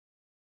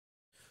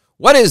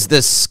What is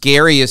the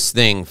scariest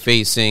thing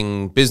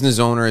facing business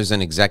owners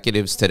and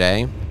executives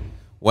today?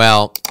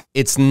 Well,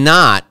 it's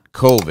not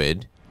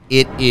COVID.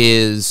 It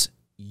is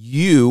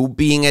you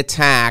being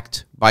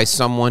attacked by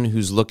someone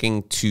who's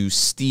looking to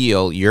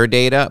steal your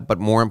data, but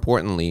more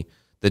importantly,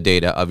 the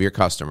data of your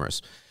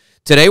customers.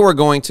 Today, we're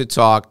going to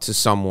talk to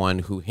someone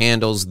who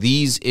handles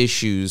these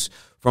issues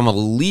from a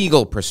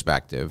legal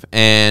perspective,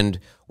 and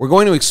we're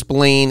going to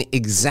explain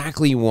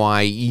exactly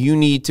why you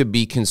need to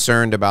be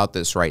concerned about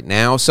this right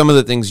now, some of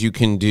the things you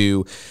can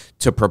do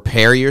to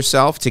prepare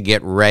yourself to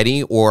get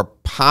ready or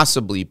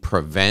possibly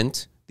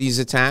prevent these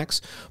attacks,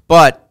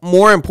 but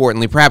more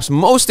importantly, perhaps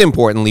most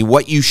importantly,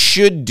 what you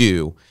should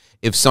do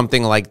if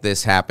something like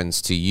this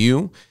happens to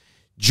you.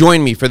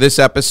 Join me for this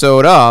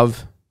episode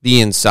of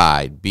The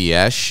Inside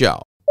BS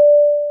Show.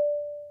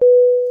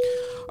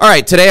 All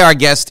right, today our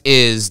guest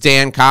is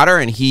Dan Cotter,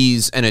 and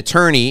he's an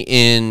attorney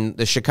in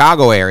the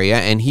Chicago area,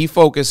 and he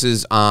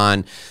focuses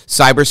on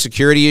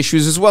cybersecurity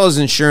issues as well as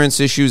insurance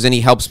issues, and he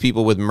helps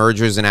people with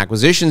mergers and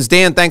acquisitions.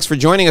 Dan, thanks for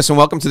joining us, and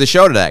welcome to the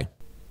show today.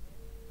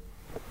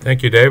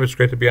 Thank you, Dave. It's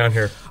great to be on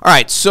here. All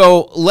right,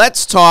 so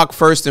let's talk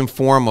first and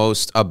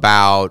foremost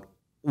about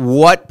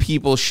what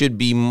people should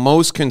be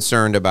most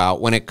concerned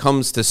about when it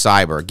comes to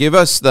cyber. Give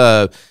us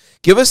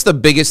the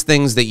biggest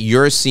things that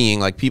you're seeing,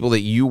 like people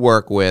that you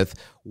work with.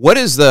 What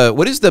is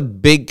the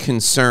big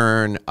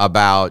concern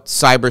about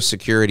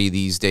cybersecurity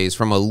these days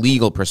from a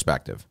legal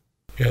perspective?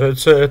 Yeah,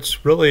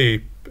 it's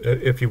really,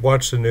 if you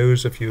watch the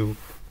news, if you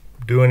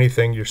do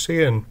anything, you're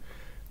seeing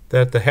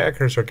that the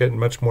hackers are getting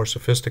much more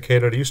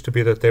sophisticated. It used to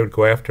be that they would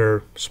go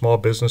after small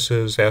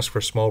businesses, ask for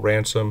small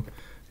ransom,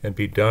 and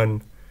be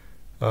done.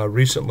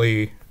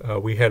 Recently,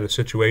 we had a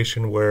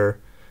situation where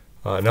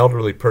an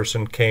elderly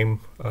person came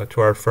to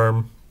our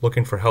firm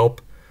looking for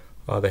help.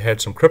 They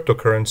had some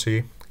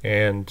cryptocurrency,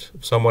 and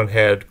someone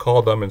had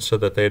called them and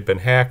said that they had been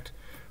hacked,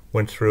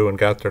 went through and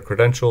got their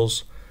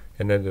credentials,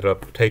 and ended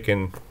up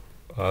taking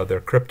their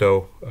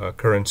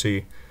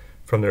cryptocurrency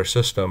from their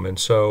system. And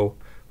so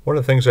one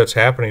of the things that's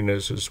happening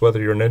is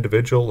whether you're an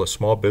individual, a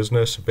small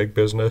business, a big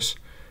business,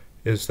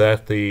 is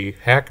that the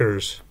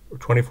hackers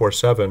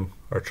 24/7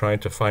 are trying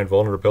to find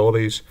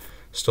vulnerabilities,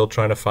 still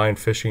trying to find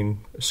phishing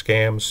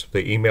scams,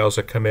 the emails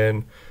that come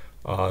in,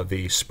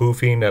 the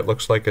spoofing that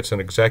looks like it's an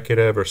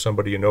executive or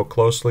somebody you know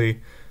closely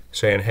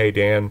saying, hey,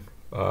 Dan,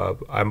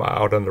 I'm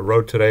out on the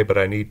road today, but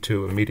I need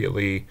to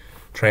immediately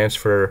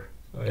transfer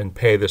and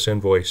pay this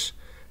invoice.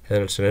 And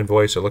it's an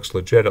invoice, it looks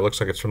legit, it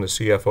looks like it's from the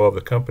CFO of the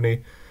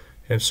company.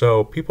 And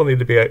so people need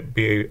to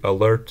be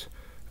alert.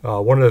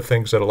 One of the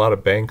things that a lot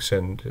of banks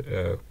and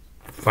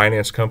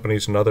finance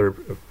companies and other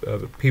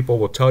people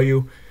will tell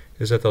you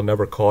is that they'll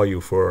never call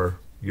you for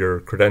your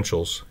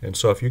credentials. And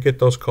so if you get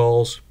those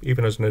calls,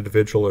 even as an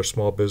individual or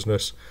small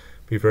business,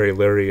 be very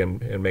leery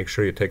and make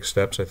sure you take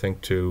steps, I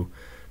think, to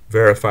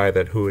verify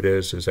that who it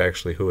is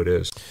actually who it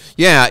is.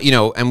 Yeah,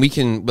 and we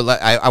can,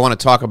 but I want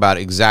to talk about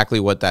exactly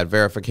what that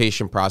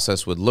verification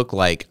process would look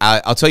like.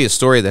 I'll tell you a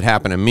story that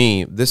happened to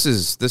me. This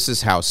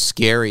is how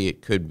scary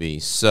it could be.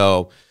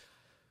 So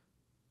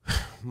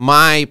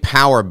my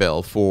power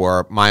bill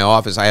for my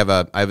office,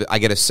 I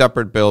get a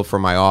separate bill for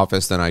my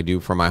office than I do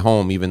for my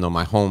home. Even though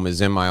my home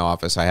is in my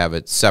office, I have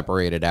it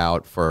separated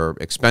out for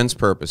expense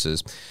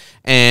purposes.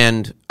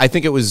 And I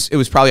think it was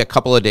probably a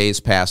couple of days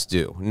past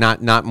due,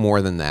 not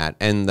more than that.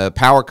 And the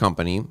power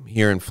company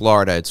here in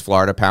Florida, it's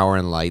Florida Power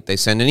and Light, they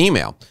send an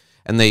email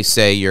and they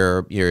say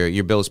your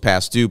bill is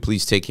past due.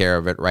 Please take care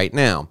of it right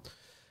now.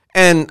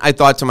 And I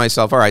thought to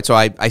myself, all right, so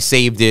I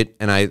saved it,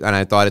 and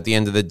I thought at the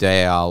end of the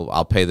day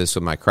I'll pay this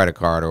with my credit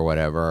card or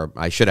whatever.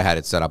 I should have had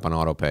it set up on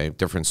auto pay,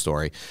 different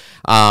story.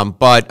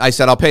 But I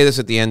said I'll pay this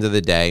at the end of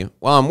the day.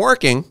 Well, I'm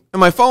working and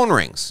my phone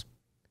rings.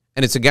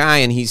 And it's a guy,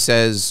 and he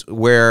says,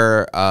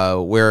 we're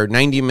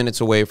 90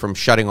 minutes away from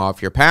shutting off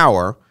your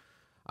power.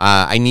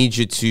 I need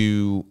you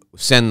to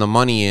send the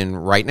money in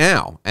right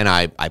now. And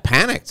I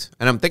panicked,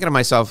 and I'm thinking to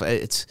myself,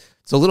 it's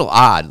a little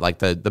odd. Like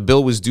the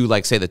bill was due,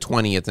 like, say, the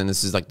 20th, and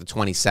this is like the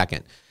 22nd.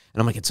 And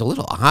I'm like, it's a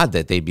little odd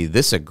that they'd be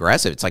this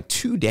aggressive. It's like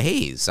 2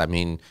 days. I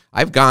mean,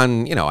 I've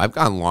gone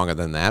longer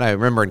than that. I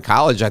remember in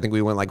college, I think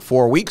we went like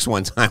 4 weeks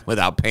one time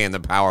without paying the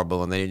power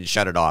bill, and they didn't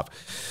shut it off.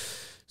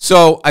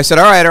 So I said,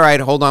 all right,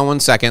 hold on one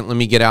second. Let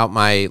me get out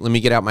my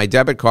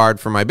debit card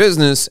for my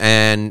business,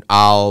 and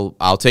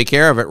I'll take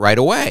care of it right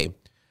away.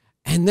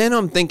 And then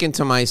I'm thinking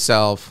to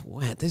myself,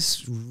 well,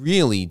 this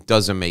really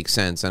doesn't make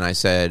sense. And I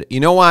said, you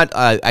know what?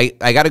 I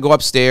got to go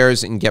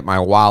upstairs and get my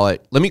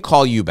wallet. Let me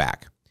call you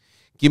back.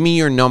 Give me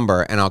your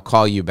number, and I'll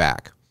call you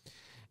back.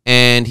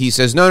 And he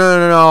says, no,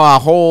 I'll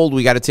hold.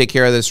 We got to take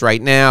care of this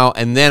right now.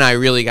 And then I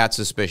really got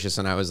suspicious,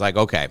 and I was like,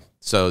 okay,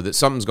 so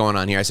something's going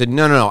on here. I said,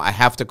 no, I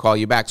have to call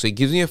you back. So he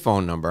gives me a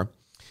phone number.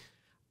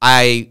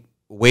 I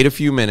wait a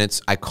few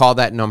minutes. I call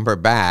that number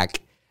back,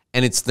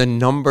 and it's the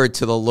number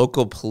to the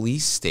local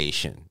police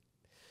station.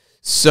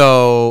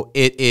 So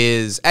it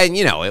is, and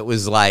it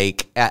was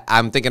like,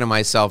 I'm thinking to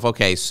myself,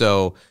 okay,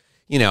 so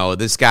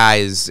this guy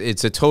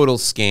it's a total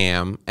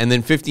scam. And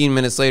then 15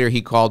 minutes later,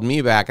 he called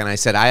me back and I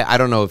said, I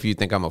don't know if you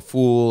think I'm a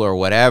fool or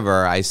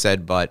whatever. I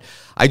said, but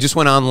I just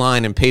went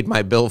online and paid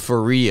my bill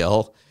for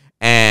real.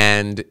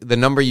 And the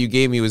number you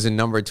gave me was a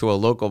number to a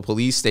local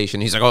police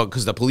station. He's like, oh,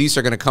 because the police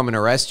are going to come and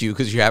arrest you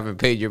because you haven't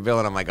paid your bill.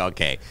 And I'm like,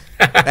 okay,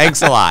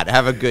 thanks a lot.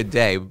 Have a good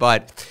day.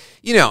 But,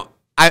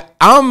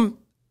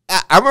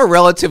 I'm a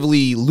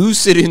relatively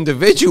lucid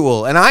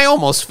individual, and I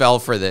almost fell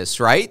for this,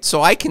 right?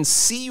 So I can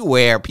see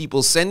where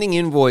people sending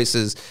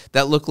invoices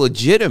that look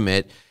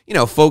legitimate,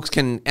 folks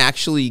can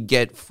actually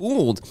get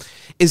fooled.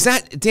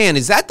 Dan,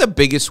 is that the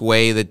biggest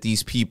way that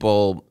these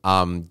people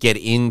get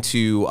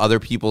into other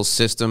people's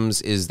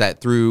systems? Is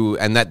that through,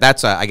 and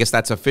I guess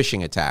that's a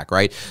phishing attack,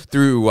 right?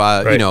 Through,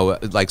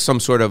 right. like some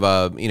sort of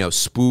a,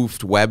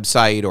 spoofed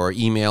website or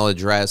email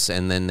address,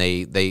 and then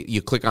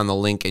you click on the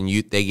link and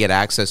they get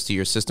access to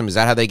your system. Is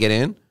that how they get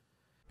in?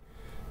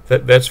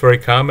 That's very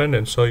common,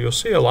 and so you'll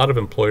see a lot of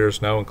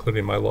employers now,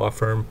 including my law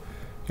firm,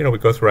 we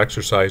go through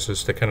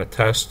exercises to kind of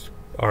test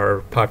our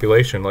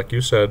population. Like you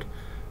said,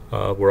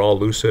 we're all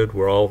lucid,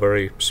 we're all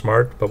very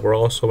smart, but we're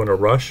also in a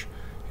rush.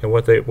 And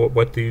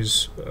what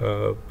these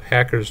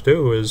hackers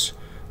do is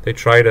they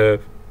try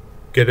to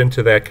get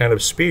into that kind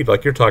of speed,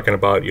 like you're talking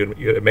about.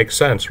 It makes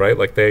sense, right?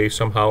 Like they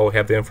somehow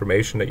have the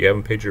information that you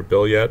haven't paid your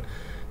bill yet.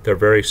 They're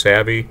very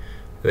savvy.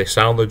 They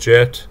sound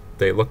legit.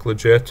 They look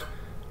legit.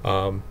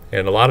 And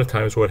a lot of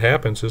times what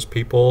happens is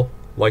people,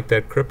 like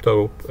that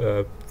crypto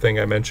thing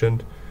I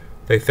mentioned,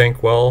 they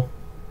think, well,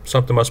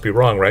 something must be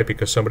wrong, right?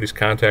 Because somebody's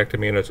contacted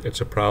me and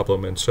it's a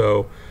problem. And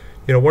so,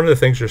 one of the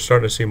things you're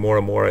starting to see more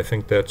and more, I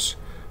think that's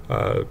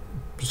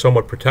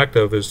somewhat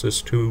protective, is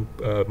this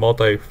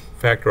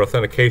multi-factor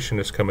authentication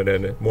is coming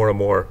in more and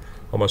more.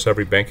 Almost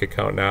every bank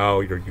account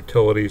now, your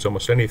utilities,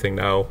 almost anything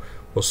now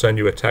will send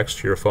you a text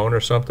to your phone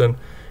or something,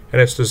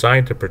 and it's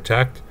designed to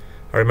protect.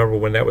 I remember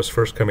when that was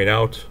first coming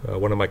out,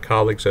 one of my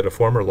colleagues at a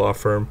former law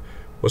firm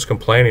was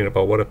complaining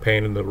about what a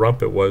pain in the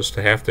rump it was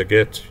to have to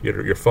get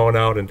your phone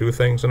out and do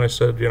things. And I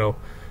said,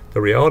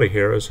 the reality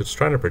here is it's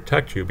trying to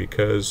protect you,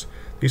 because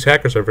these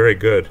hackers are very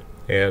good.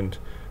 And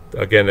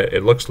again,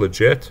 it looks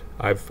legit.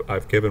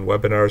 I've given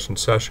webinars and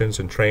sessions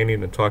and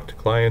training and talked to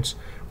clients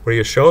where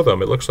you show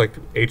them it looks like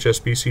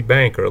HSBC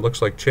Bank, or it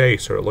looks like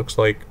Chase, or it looks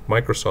like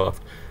Microsoft.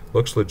 It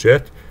looks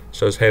legit. It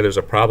says, hey, there's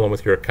a problem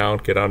with your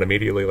account. Get on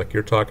immediately, like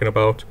you're talking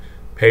about.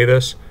 Pay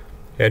this.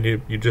 And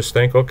you just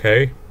think,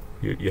 okay,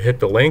 you hit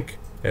the link.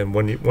 And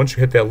once you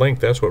hit that link,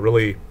 that's what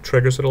really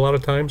triggers it a lot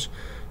of times.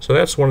 So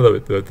that's one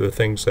of the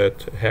things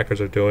that hackers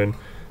are doing.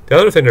 The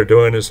other thing they're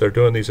doing is they're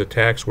doing these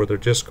attacks where they're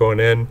just going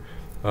in,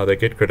 they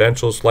get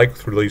credentials like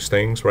through these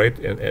things, right?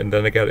 And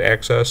then they get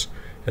access.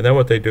 And then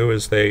what they do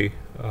is they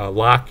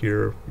lock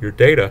your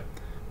data.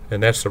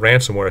 And that's the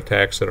ransomware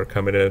attacks that are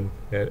coming in.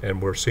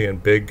 And we're seeing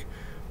big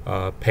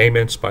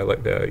payments by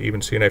even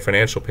CNA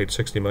Financial paid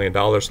 $60 million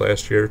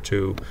last year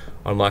to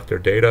unlock their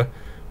data.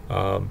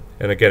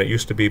 And again, it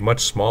used to be much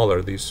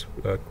smaller. These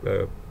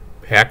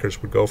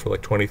hackers would go for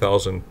like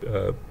 20,000,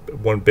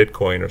 one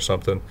Bitcoin or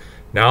something.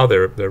 Now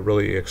they're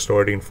really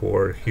extorting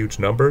for huge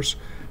numbers,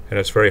 and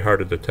it's very hard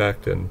to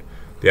detect. And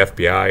the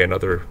FBI and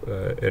other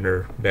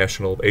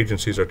international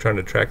agencies are trying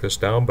to track this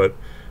down, but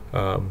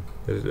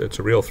it's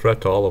a real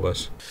threat to all of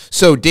us.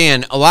 So,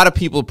 Dan, a lot of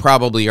people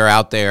probably are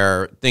out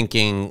there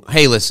thinking,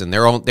 hey, listen,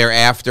 they're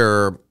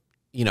after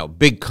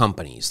big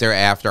companies. They're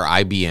after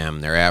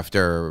IBM. They're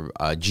after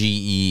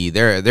GE.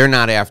 They're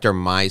not after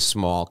my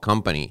small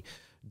company.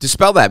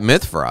 Dispel that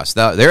myth for us.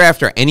 They're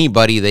after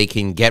anybody they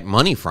can get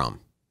money from.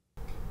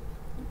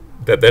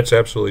 That's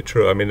absolutely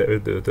true. I mean,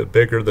 the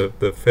bigger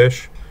the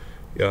fish,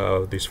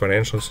 these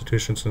financial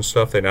institutions and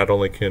stuff, they not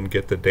only can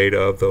get the data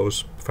of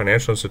those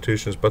financial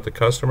institutions, but the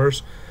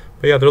customers.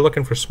 But yeah, they're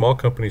looking for small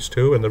companies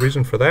too. And the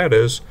reason for that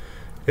is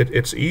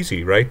it's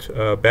easy, right?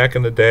 Back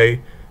in the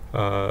day,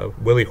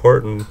 Willie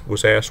Horton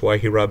was asked why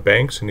he robbed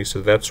banks, and he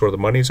said that's where the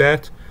money's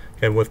at.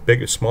 And with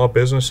small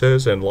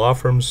businesses and law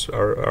firms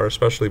are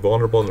especially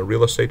vulnerable in the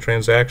real estate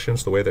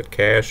transactions, the way that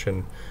cash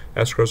and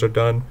escrows are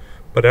done.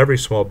 But every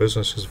small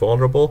business is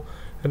vulnerable,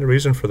 and the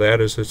reason for that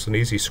is it's an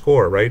easy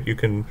score, right? You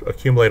can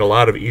accumulate a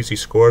lot of easy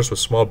scores with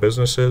small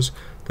businesses.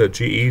 The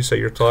GEs that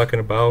you're talking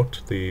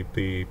about,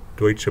 the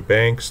Deutsche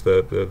Banks,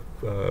 the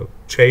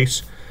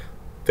Chase,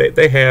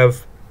 they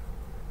have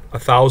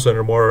 1,000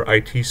 or more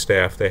IT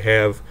staff. They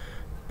have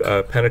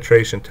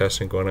penetration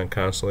testing going on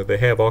constantly.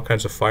 They have all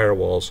kinds of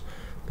firewalls.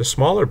 The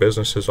smaller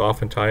businesses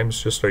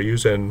oftentimes just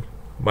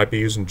might be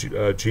using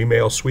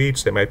Gmail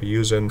suites. They might be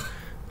using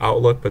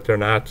Outlook, but they're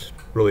not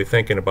really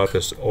thinking about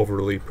this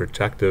overly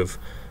protective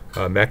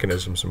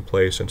mechanisms in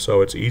place. And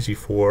so it's easy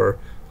for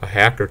a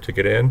hacker to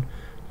get in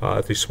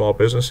at these small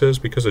businesses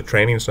because the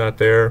training's not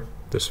there,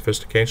 the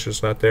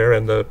sophistication's not there,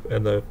 and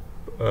the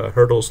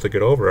hurdles to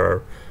get over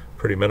are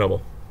pretty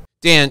minimal.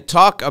 Dan,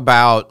 talk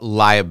about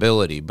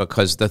liability,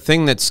 because the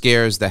thing that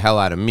scares the hell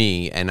out of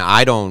me, and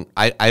I don't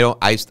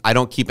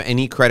keep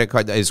any credit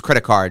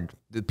card,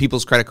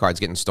 people's credit cards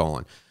getting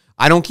stolen.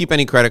 I don't keep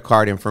any credit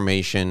card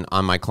information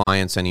on my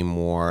clients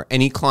anymore.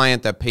 Any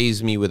client that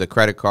pays me with a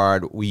credit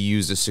card, we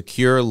use a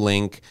secure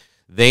link.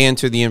 They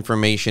enter the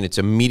information. It's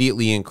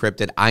immediately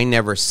encrypted. I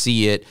never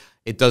see it.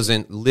 It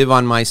doesn't live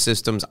on my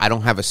systems. I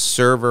don't have a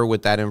server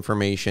with that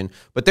information.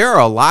 But there are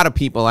a lot of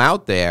people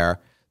out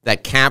there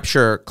that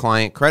capture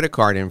client credit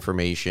card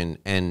information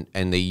and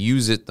they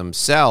use it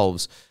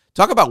themselves.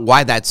 Talk about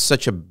why that's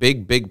such a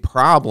big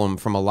problem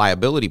from a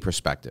liability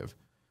perspective.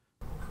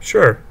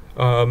 Sure.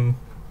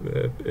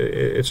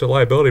 It's a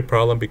liability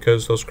problem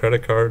because those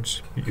credit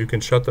cards, you can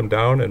shut them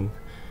down, and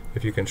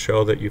if you can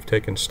show that you've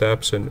taken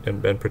steps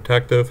and been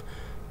protective,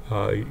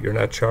 you're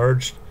not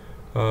charged.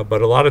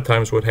 But a lot of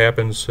times what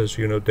happens, as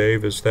you know,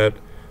 Dave, is that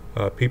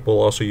people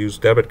also use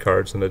debit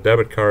cards, and the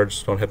debit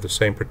cards don't have the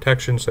same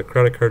protections that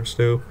credit cards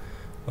do.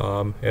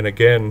 And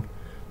again,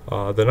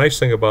 the nice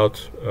thing about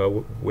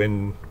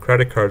when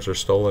credit cards are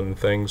stolen and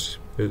things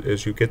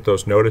is you get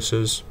those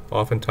notices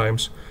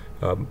oftentimes.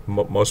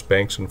 Most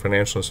banks and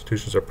financial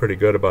institutions are pretty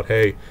good about,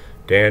 hey,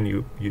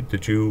 Dan,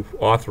 did you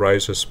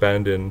authorize a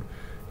spend in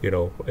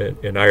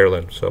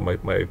Ireland? So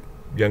my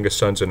youngest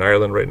son's in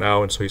Ireland right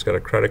now, and so he's got a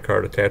credit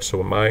card attached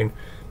to mine,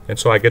 and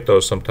so I get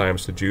those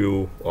sometimes. Did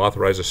you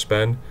authorize a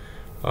spend?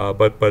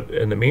 But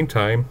in the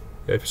meantime,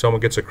 if someone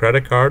gets a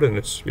credit card and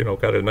it's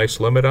got a nice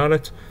limit on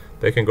it,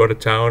 they can go to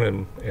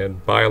town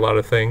and buy a lot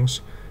of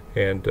things,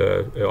 and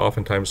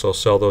oftentimes they'll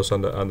sell those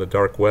on the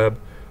dark web.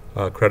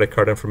 Credit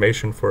card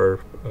information for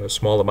a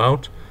small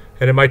amount,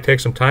 and it might take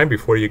some time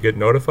before you get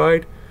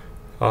notified.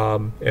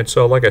 And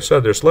so, like I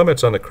said, there's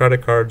limits on the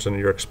credit cards and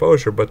your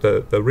exposure, but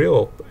the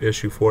real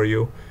issue for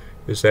you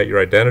is that your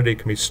identity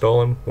can be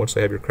stolen. Once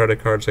they have your credit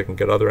cards, they can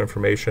get other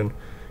information,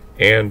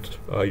 and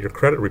your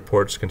credit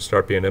reports can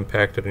start being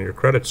impacted in your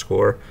credit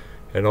score.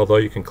 And although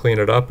you can clean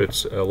it up,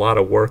 it's a lot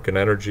of work and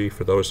energy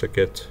for those that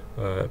get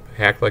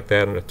hacked like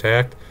that and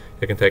attacked.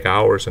 It can take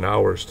hours and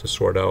hours to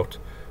sort out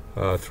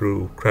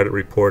through credit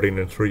reporting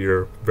and through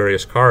your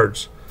various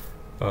cards,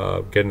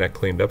 getting that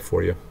cleaned up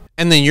for you.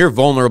 And then you're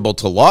vulnerable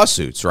to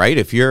lawsuits, right?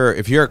 If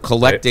you're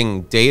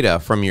collecting data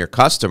from your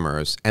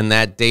customers and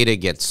that data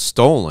gets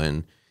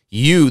stolen,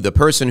 you, the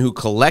person who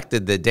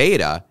collected the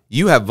data,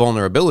 you have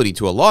vulnerability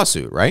to a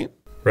lawsuit, right?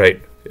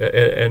 Right.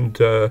 And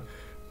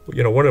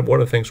one of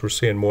the things we're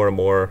seeing more and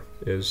more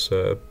is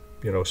some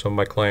of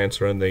my clients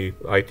are in the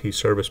IT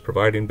service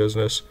providing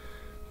business.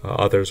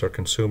 Others are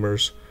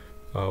consumers.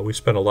 We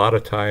spend a lot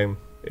of time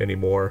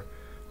anymore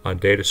on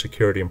data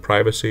security and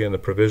privacy and the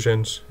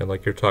provisions, and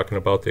like you're talking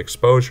about the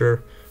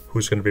exposure,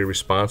 who's going to be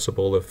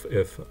responsible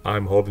if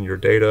I'm holding your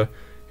data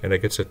and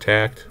it gets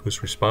attacked,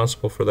 who's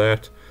responsible for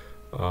that.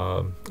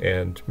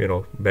 And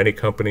many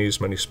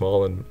companies, many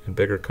small and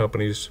bigger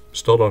companies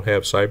still don't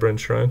have cyber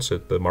insurance.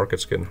 The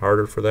market's getting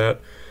harder for that.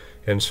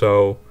 And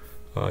so,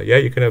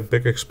 you can have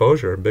big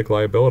exposure and big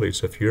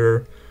liabilities. If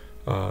your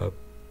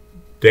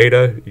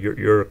data,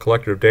 you're a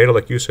collector of data,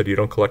 like you said, you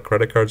don't collect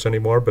credit cards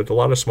anymore, but a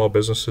lot of small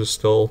businesses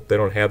still, they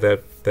don't have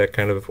that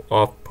kind of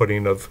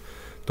off-putting of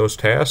those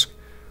tasks.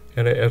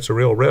 And it's a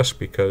real risk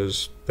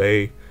because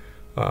they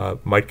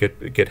might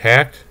get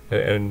hacked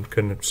and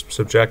can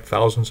subject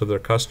thousands of their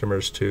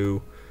customers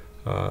to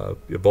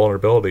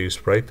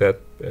vulnerabilities, right? That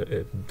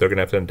they're going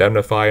to have to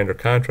indemnify under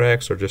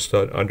contracts or just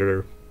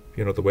under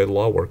the way the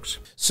law works.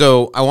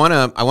 So I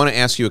want to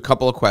ask you a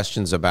couple of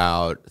questions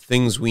about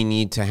things we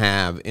need to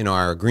have in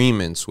our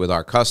agreements with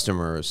our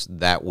customers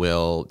that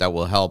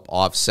will help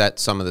offset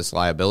some of this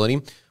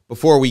liability.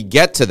 Before we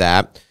get to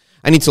that,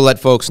 I need to let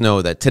folks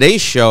know that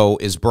today's show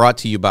is brought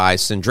to you by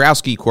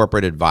Sandrowski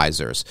Corporate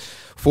Advisors.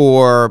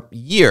 For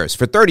years,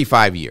 for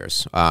 35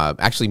 years,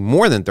 actually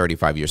more than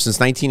 35 years, since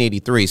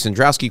 1983,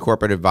 Sandrowski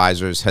Corporate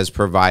Advisors has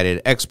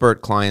provided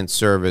expert client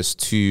service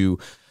to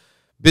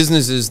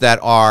businesses that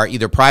are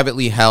either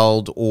privately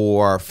held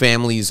or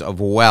families of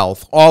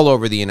wealth all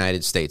over the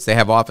United States. They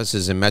have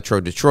offices in Metro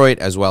Detroit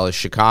as well as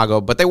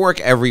Chicago, but they work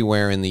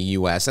everywhere in the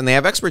U.S., and they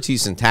have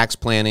expertise in tax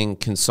planning,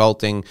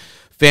 consulting,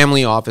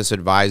 family office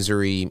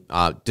advisory,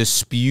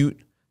 dispute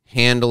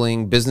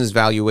handling, business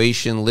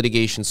valuation,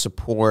 litigation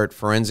support,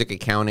 forensic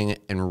accounting,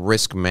 and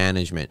risk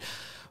management.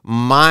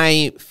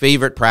 My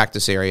favorite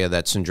practice area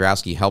that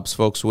Sandrowski helps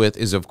folks with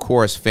is, of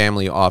course,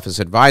 family office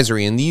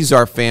advisory. And these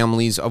are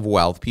families of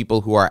wealth,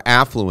 people who are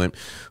affluent,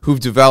 who've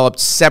developed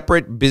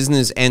separate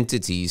business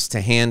entities to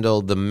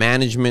handle the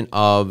management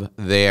of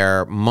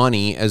their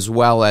money as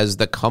well as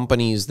the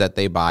companies that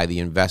they buy, the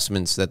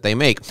investments that they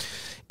make.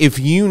 If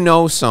you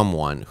know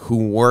someone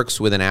who works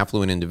with an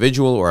affluent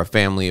individual or a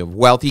family of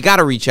wealth, you got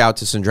to reach out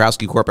to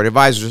Sandrowski Corporate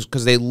Advisors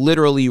because they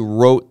literally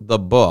wrote the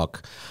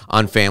book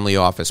on family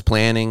office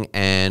planning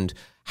and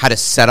how to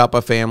set up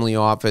a family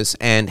office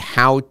and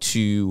how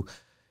to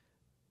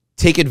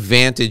take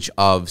advantage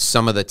of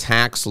some of the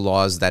tax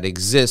laws that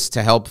exist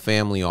to help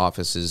family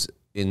offices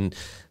in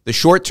the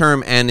short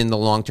term and in the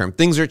long term.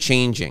 Things are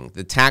changing.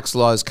 The tax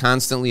law is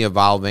constantly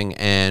evolving,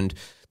 and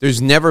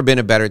there's never been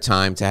a better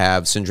time to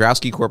have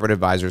Sandrowski Corporate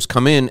Advisors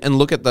come in and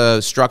look at the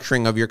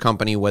structuring of your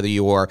company, whether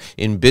you're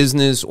in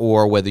business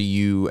or whether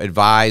you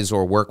advise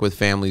or work with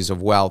families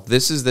of wealth.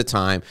 This is the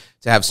time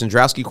to have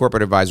Sandrowski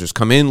Corporate Advisors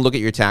come in, look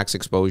at your tax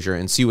exposure,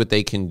 and see what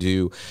they can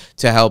do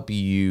to help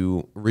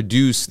you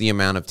reduce the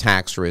amount of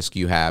tax risk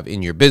you have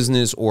in your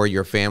business or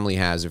your family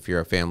has if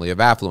you're a family of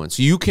affluence.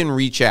 You can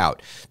reach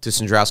out to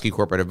Sandrowski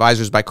Corporate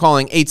Advisors by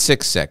calling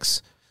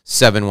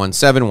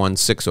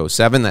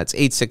 866-717-1607. That's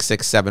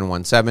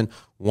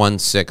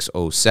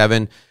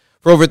 866-717-1607.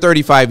 For over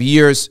 35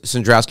 years,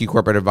 Sandrowski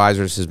Corporate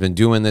Advisors has been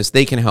doing this.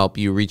 They can help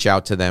you. Reach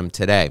out to them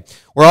today.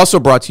 We're also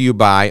brought to you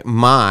by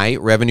my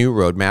Revenue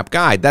Roadmap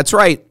Guide. That's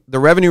right, the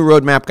Revenue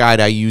Roadmap Guide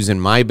I use in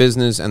my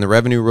business and the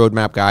Revenue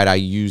Roadmap Guide I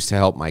use to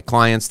help my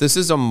clients. This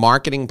is a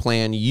marketing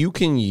plan you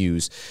can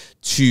use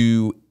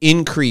to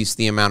increase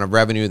the amount of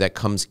revenue that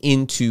comes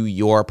into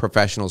your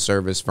professional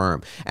service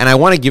firm. And I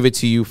want to give it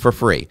to you for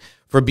free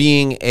for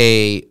being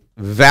a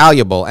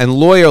valuable and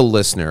loyal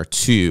listener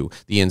to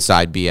the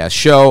Inside BS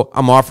show.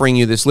 I'm offering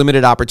you this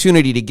limited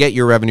opportunity to get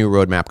your Revenue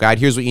Roadmap Guide.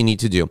 Here's what you need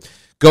to do.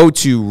 Go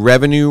to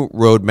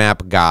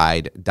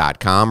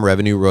revenueroadmapguide.com,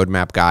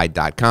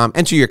 revenueroadmapguide.com.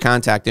 Enter your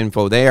contact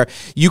info there.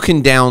 You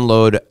can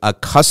download a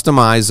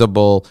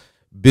customizable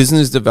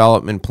business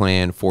development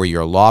plan for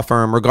your law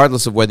firm,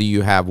 regardless of whether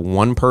you have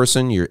one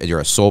person, you're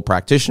a sole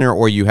practitioner,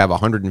 or you have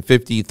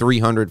 150,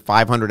 300,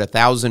 500,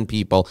 1,000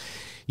 people.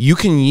 You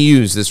can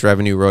use this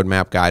Revenue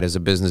Roadmap Guide as a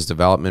business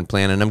development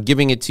plan, and I'm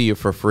giving it to you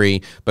for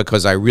free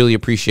because I really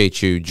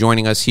appreciate you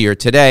joining us here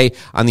today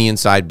on the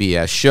Inside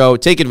BS show.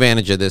 Take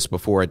advantage of this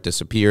before it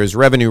disappears,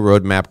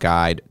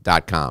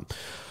 revenueroadmapguide.com.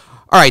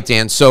 All right,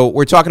 Dan, so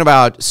we're talking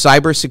about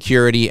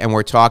cybersecurity, and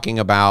we're talking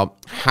about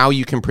how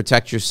you can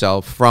protect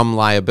yourself from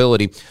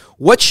liability.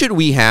 What should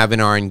we have in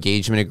our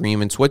engagement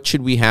agreements? What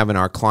should we have in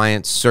our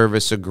client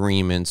service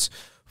agreements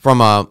from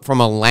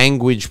a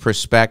language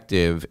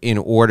perspective in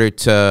order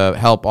to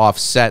help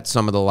offset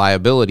some of the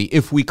liability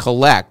if we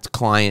collect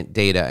client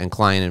data and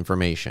client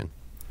information?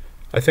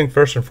 I think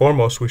first and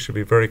foremost, we should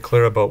be very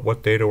clear about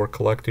what data we're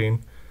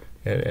collecting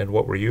and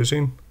what we're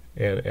using.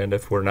 And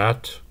if we're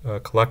not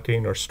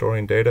collecting or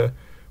storing data,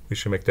 we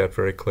should make that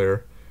very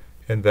clear.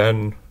 And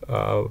then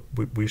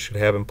we should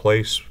have in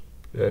place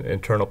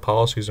internal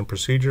policies and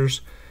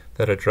procedures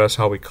that address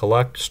how we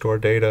collect, store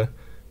data,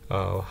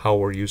 how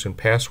we're using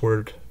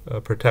password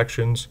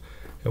protections,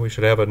 and we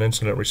should have an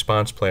incident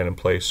response plan in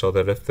place so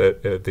that if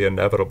the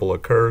inevitable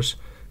occurs,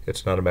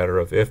 it's not a matter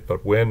of if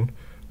but when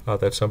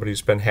that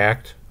somebody's been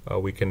hacked.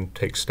 We can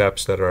take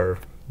steps that are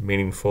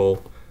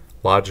meaningful,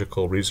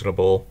 logical,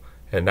 reasonable,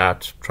 and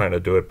not trying to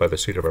do it by the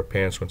seat of our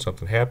pants when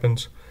something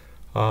happens.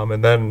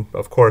 And then,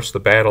 of course, the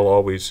battle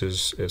always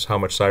is how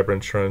much cyber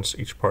insurance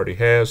each party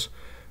has.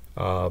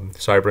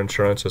 Cyber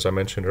insurance, as I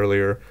mentioned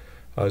earlier,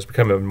 is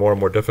becoming more and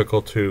more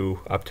difficult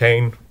to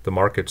obtain. The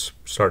market's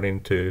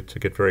starting to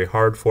get very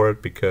hard for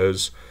it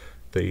because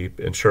the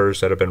insurers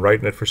that have been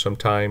writing it for some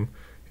time,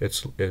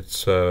 it's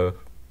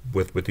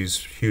with these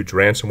huge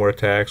ransomware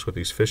attacks, with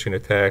these phishing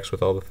attacks,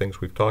 with all the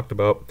things we've talked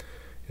about,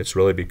 it's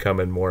really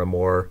becoming more and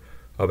more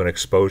of an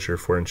exposure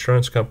for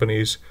insurance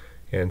companies.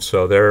 And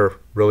so they're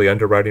really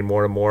underwriting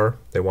more and more.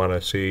 They want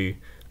to see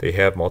they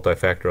have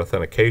multi-factor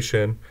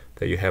authentication,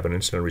 that you have an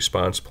incident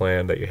response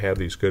plan, that you have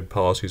these good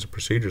policies and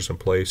procedures in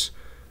place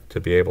to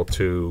be able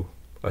to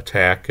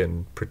attack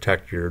and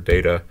protect your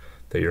data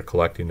that you're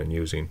collecting and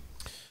using.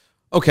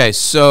 Okay,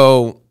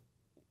 so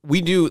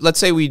let's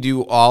say we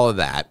do all of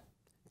that.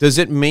 Does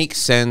it make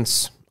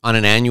sense on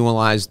an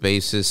annualized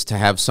basis to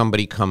have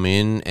somebody come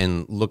in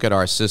and look at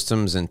our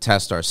systems and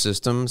test our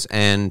systems?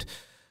 And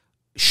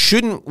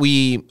shouldn't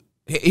we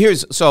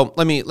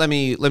let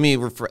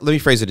me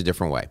phrase it a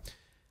different way.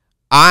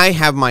 I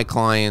have my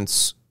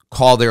clients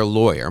call their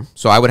lawyer.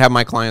 So I would have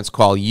my clients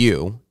call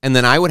you, and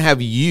then I would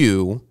have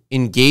you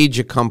engage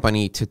a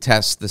company to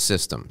test the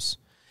systems.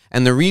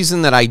 And the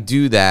reason that I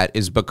do that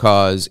is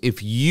because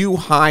if you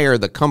hire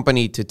the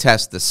company to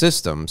test the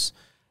systems,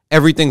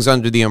 everything's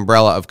under the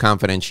umbrella of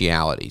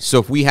confidentiality. So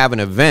if we have an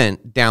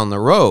event down the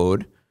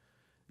road,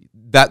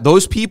 that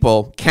those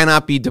people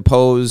cannot be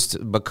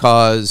deposed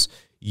because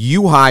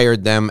you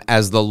hired them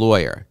as the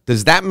lawyer.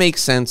 Does that make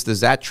sense? Does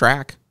that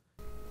track?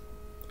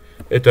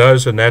 It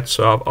does, and that's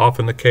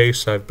often the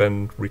case. I've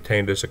been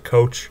retained as a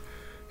coach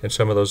in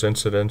some of those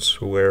incidents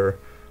where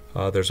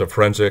there's a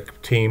forensic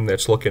team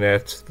that's looking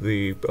at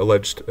the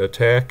alleged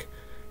attack,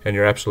 and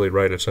you're absolutely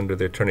right. It's under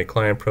the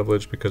attorney-client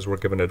privilege because we're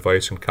giving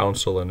advice and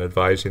counsel and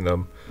advising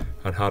them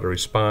on how to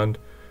respond.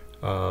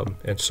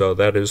 And so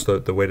that is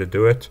the way to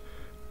do it.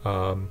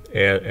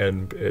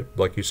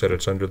 Like you said,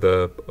 it's under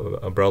the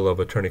umbrella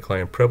of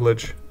attorney-client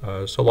privilege,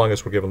 so long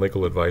as we're giving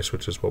legal advice,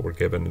 which is what we're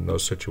given in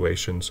those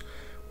situations.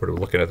 We're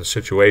looking at the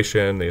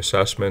situation, the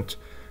assessment,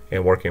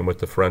 and working with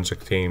the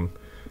forensic team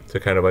to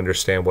kind of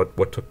understand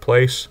what took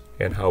place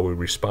and how we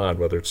respond,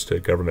 whether it's to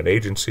government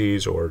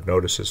agencies or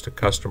notices to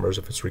customers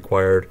if it's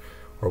required,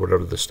 or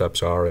whatever the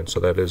steps are. And so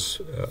that is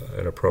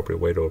an appropriate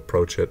way to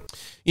approach it.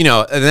 You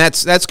know, and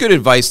that's good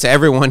advice to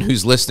everyone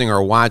who's listening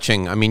or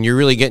watching. I mean, you're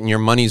really getting your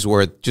money's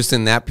worth just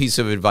in that piece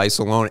of advice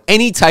alone.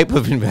 Any type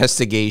of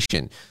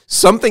investigation,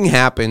 something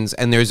happens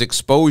and there's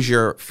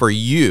exposure for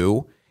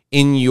you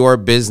in your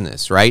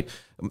business, right?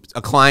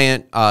 A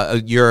client,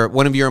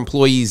 one of your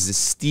employees is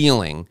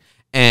stealing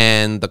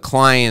and the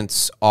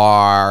clients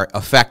are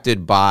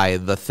affected by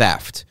the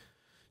theft.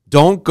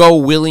 Don't go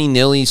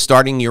willy-nilly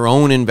starting your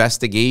own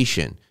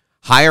investigation.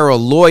 Hire a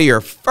lawyer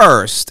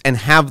first and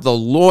have the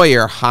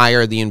lawyer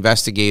hire the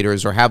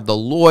investigators or have the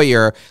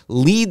lawyer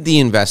lead the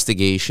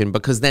investigation,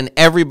 because then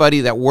everybody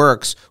that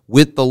works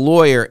with the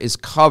lawyer is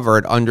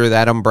covered under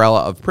that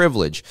umbrella of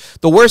privilege.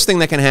 The worst thing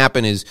that can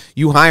happen is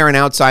you hire an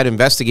outside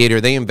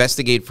investigator, they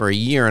investigate for a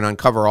year and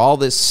uncover all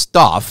this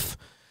stuff,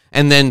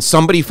 and then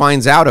somebody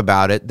finds out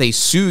about it, they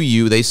sue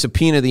you, they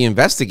subpoena the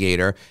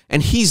investigator,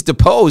 and he's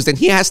deposed, and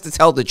he has to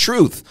tell the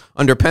truth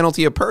under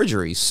penalty of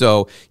perjury.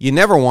 So you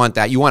never want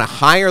that. You want to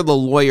hire the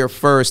lawyer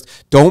first.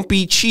 Don't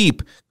be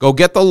cheap. Go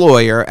get the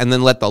lawyer, and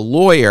then let the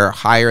lawyer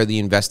hire the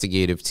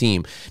investigative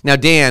team. Now,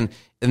 Dan,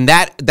 and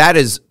that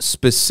is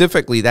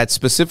specifically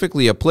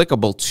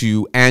applicable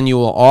to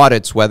annual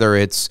audits, whether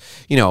it's,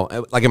 you know,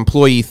 like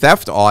employee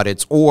theft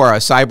audits or a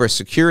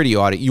cybersecurity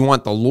audit. You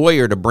want the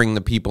lawyer to bring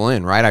the people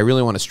in, right? I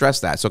really want to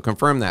stress that. So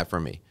confirm that for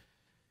me.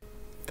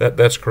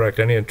 That's correct.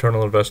 Any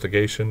internal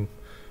investigation,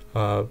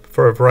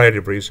 for a variety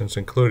of reasons,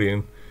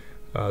 including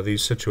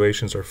these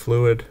situations are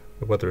fluid,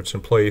 whether it's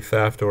employee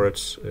theft or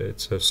it's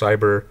a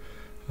cyber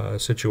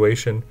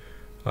situation.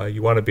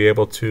 You want to be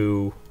able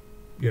to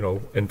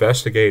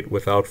investigate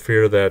without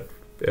fear that,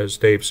 as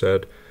Dave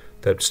said,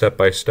 that step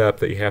by step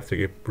that you have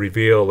to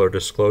reveal or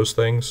disclose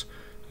things.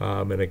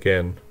 And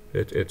again,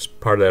 it's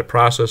part of that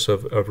process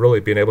of really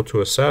being able to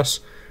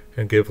assess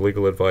and give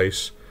legal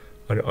advice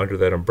under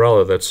that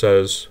umbrella that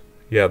says,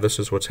 yeah, this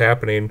is what's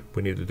happening.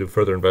 We need to do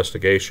further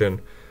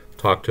investigation.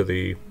 Talk to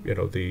the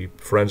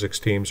forensics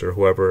teams or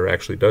whoever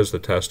actually does the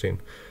testing.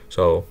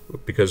 So,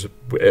 because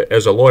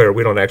as a lawyer,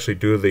 we don't actually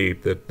do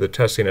the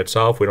testing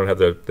itself. We don't have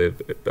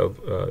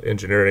the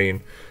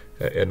engineering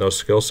and those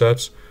skill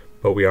sets,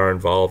 but we are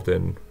involved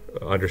in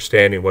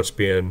understanding what's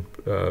being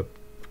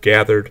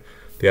gathered,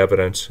 the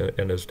evidence,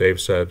 and as Dave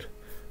said,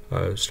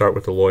 start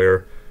with the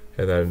lawyer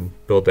and then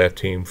build that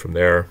team from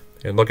there.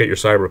 And look at your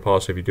cyber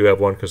policy if you do have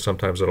one, because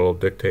sometimes it'll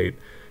dictate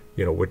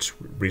which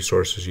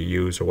resources you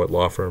use or what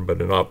law firm,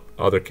 but in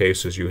other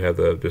cases you have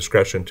the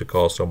discretion to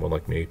call someone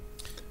like me.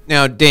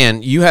 Now,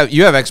 Dan, you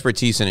have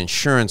expertise in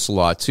insurance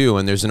law too,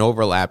 and there's an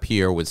overlap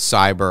here with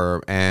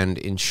cyber and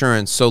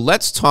insurance. So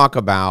let's talk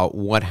about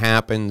what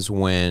happens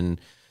when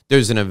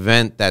there's an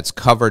event that's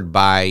covered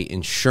by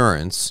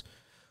insurance.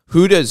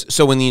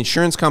 So when the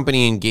insurance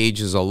company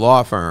engages a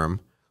law firm,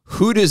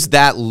 who does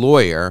that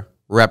lawyer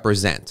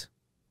represent?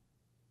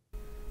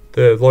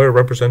 The lawyer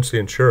represents the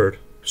insured.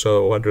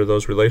 So under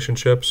those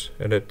relationships,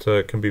 and it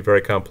can be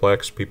very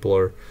complex.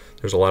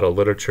 There's a lot of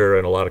literature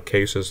and a lot of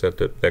cases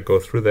that go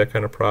through that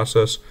kind of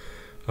process.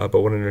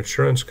 But when an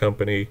insurance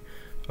company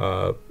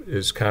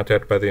is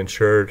contacted by the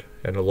insured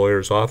and a lawyer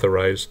is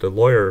authorized, the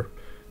lawyer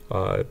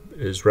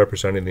is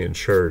representing the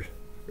insured.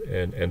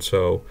 And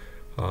so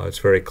it's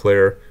very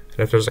clear. And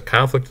if there's a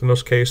conflict in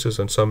those cases,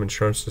 and some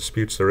insurance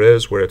disputes there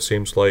is, where it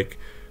seems like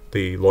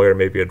the lawyer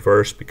may be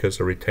adverse because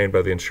they're retained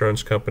by the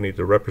insurance company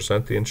to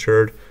represent the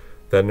insured,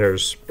 then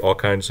there's all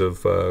kinds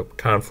of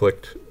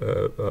conflict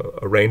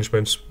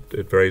arrangements.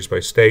 It varies by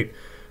state,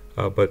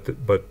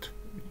 but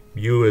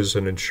you as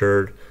an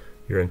insured,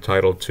 you're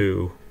entitled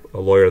to a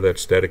lawyer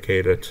that's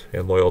dedicated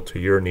and loyal to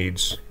your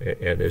needs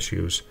and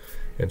issues,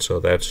 and so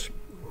that's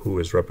who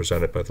is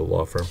represented by the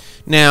law firm.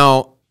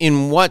 Now,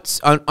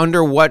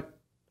 under what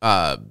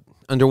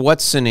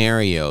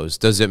scenarios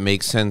does it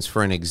make sense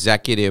for an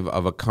executive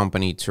of a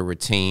company to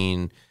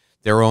retain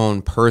their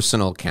own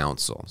personal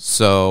counsel?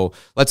 So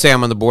let's say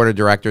I'm on the board of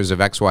directors of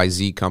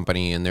XYZ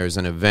company and there's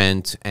an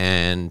event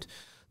and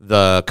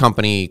the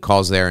company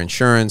calls their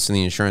insurance and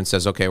the insurance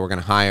says, okay, we're going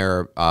to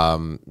hire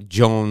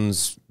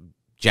Jones,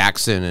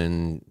 Jackson,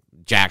 and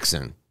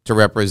Jackson to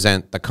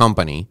represent the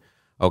company,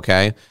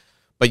 okay?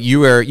 But you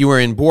were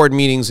in board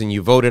meetings and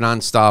you voted on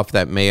stuff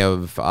that may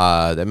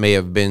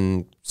have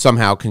been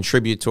somehow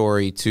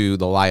contributory to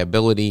the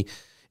liability.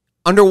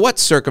 Under what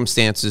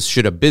circumstances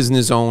should a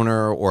business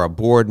owner or a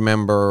board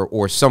member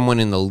or someone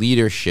in the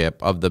leadership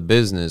of the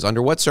business,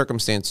 under what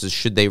circumstances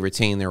should they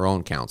retain their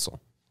own counsel?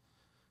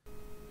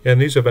 And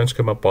these events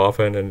come up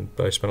often, and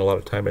I spend a lot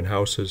of time in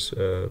houses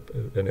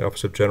in the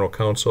Office of General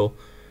Counsel.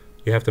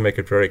 You have to make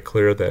it very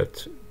clear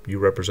that you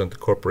represent the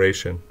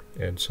corporation.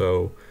 And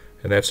so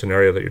in that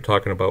scenario that you're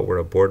talking about, where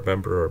a board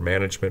member or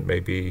management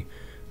may be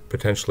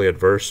potentially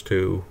adverse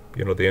to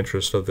the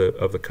interest of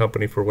the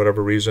company for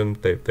whatever reason,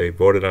 they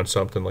voted on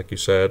something, like you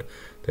said,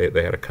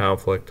 they had a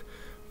conflict.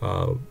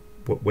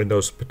 When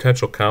those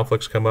potential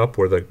conflicts come up,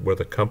 where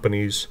the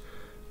company's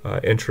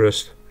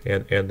interest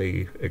and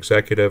the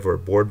executive or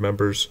board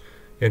members'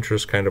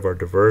 interests kind of are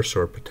diverse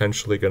or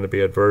potentially going to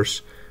be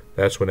adverse,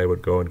 that's when they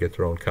would go and get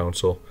their own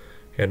counsel.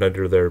 And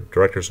under their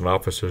directors and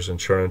officers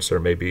insurance, there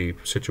may be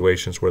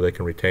situations where they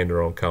can retain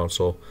their own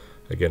counsel.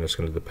 Again, it's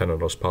going to depend on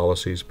those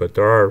policies, but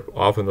there are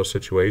often those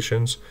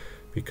situations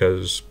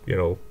because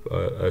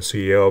a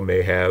CEO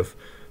may have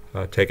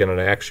taken an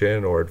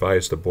action or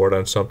advised the board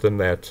on something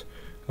that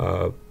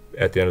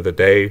at the end of the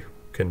day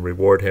can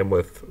reward him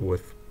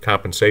with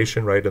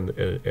compensation, right,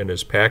 in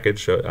his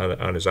package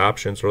on his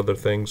options or other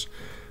things,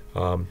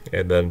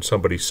 and then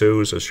somebody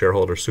sues, a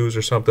shareholder sues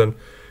or something,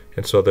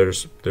 and so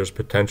there's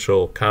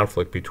potential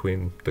conflict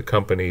between the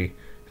company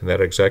and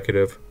that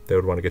executive. They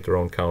would want to get their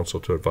own counsel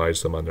to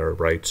advise them on their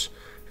rights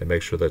and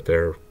make sure that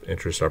their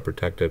interests are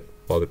protected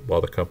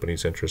while the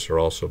company's interests are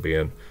also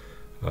being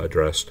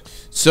addressed.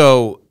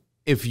 So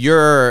if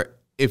you're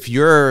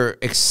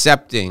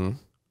accepting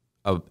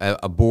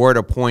a board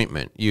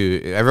appointment,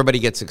 everybody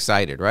gets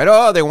excited, right?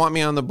 Oh, they want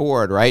me on the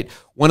board, right?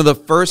 One of the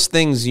first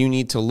things you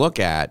need to look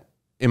at,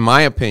 in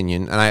my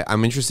opinion, and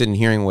I'm interested in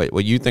hearing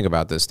what you think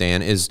about this,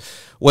 Dan, is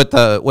what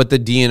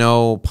the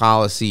D&O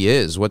policy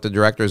is, what the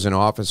directors and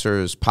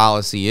officers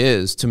policy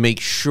is, to make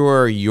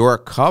sure you're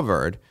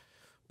covered.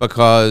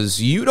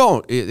 Because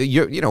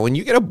when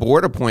you get a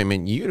board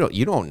appointment,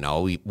 you don't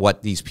know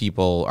what these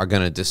people are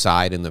going to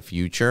decide in the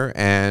future.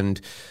 And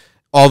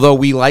although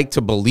we like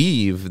to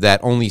believe that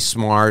only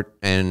smart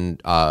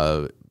and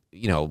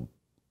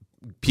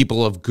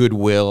people of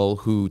goodwill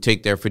who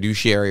take their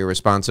fiduciary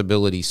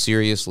responsibility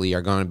seriously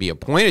are going to be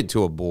appointed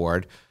to a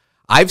board,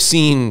 I've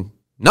seen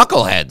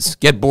knuckleheads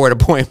get board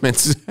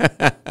appointments.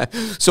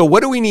 So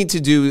what do we need to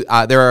do?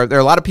 There are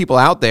a lot of people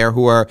out there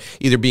who are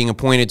either being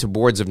appointed to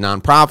boards of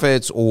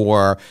nonprofits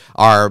or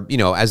are,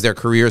 as their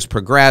careers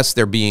progress,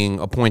 they're being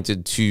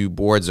appointed to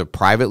boards of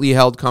privately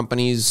held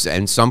companies.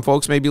 And some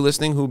folks may be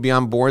listening who will be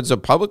on boards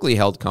of publicly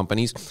held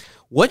companies.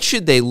 What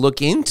should they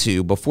look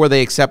into before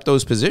they accept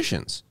those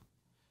positions?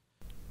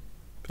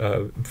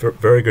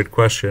 Very good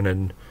question.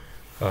 And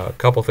a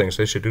couple things.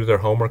 They should do their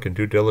homework and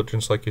due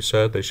diligence, like you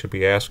said. They should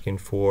be asking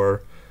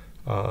for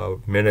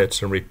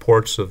minutes and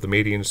reports of the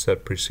meetings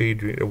that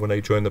precede when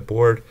they join the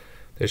board.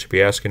 They should be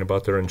asking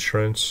about their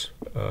insurance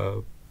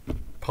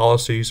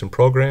policies and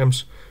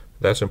programs.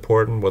 That's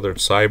important, whether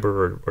it's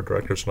cyber or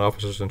directors and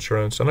officers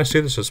insurance. And I see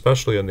this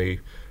especially in the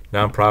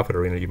nonprofit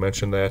arena. You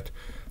mentioned that.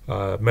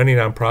 Many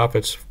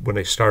nonprofits, when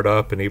they start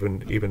up, and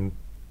even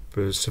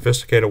the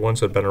sophisticated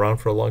ones that have been around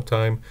for a long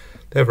time,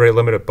 they have very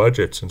limited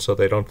budgets, and so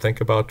they don't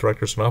think about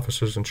directors and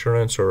officers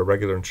insurance or a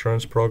regular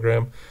insurance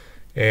program.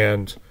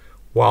 And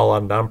while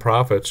on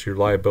nonprofits, your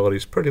liability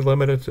is pretty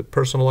limited to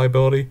personal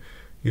liability,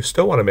 you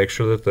still want to make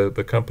sure that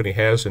the company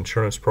has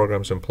insurance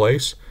programs in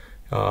place,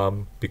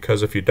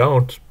 because if you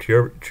don't,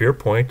 to your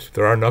point,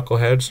 there are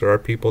knuckleheads, there are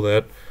people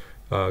that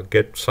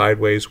get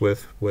sideways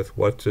with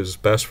what is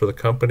best for the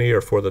company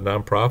or for the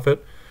nonprofit,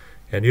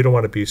 and you don't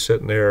want to be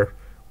sitting there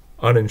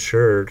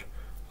uninsured.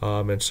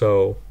 And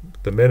so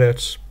the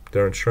minutes,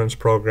 their insurance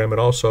program,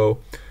 and also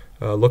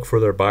look for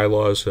their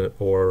bylaws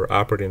or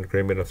operating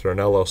agreement if they're an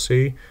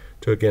LLC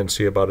to, again,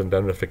 see about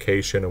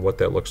indemnification and what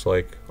that looks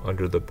like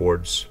under the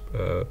board's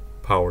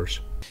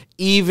powers.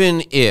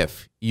 Even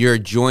if you're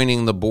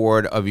joining the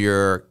board of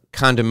your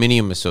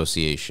condominium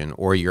association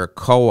or your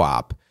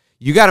co-op,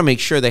 you got to make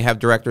sure they have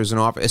directors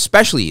and officers,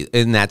 especially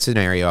in that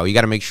scenario, you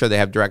got to make sure they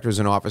have directors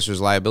and officers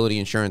liability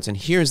insurance. And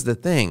here's the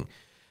thing.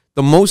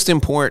 The most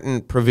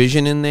important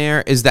provision in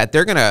there is that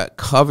they're going to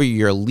cover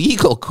your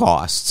legal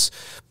costs,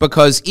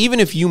 because even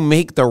if you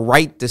make the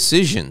right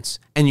decisions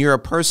and you're a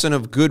person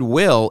of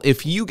goodwill,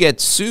 if you get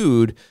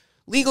sued,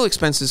 legal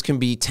expenses can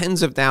be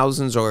tens of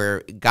thousands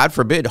or, God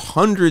forbid,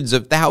 hundreds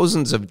of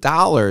thousands of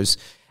dollars.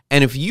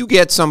 And if you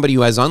get somebody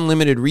who has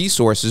unlimited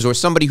resources or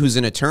somebody who's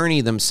an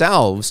attorney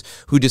themselves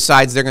who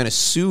decides they're going to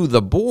sue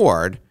the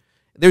board,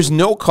 there's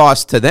no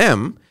cost to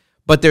them.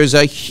 But there's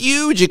a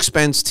huge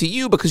expense to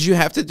you because you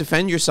have to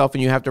defend yourself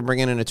and you have to bring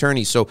in an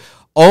attorney. So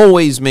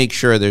always make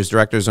sure there's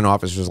directors and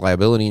officers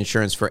liability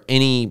insurance for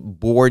any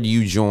board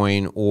you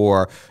join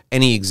or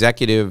any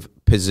executive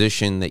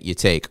position that you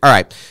take. All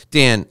right,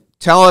 Dan,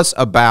 tell us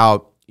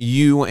about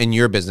you and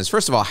your business.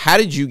 First of all, how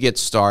did you get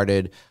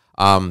started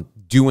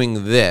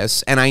doing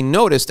this? And I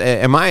noticed,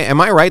 am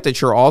I right that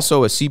you're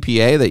also a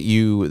CPA, that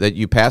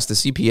you passed the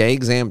CPA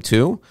exam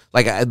too?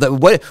 Like,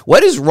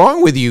 what is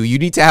wrong with you? You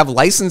need to have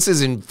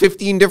licenses in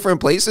 15 different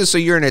places. So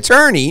you're an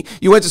attorney.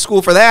 You went to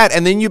school for that,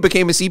 and then you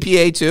became a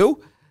CPA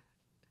too?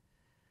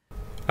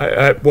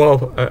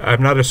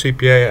 I'm not a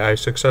CPA. I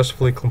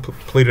successfully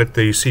completed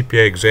the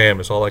CPA exam,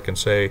 is all I can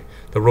say.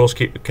 The rules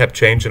kept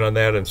changing on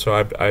that, and so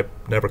I've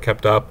never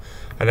kept up.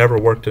 I never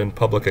worked in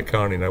public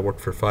accounting. I worked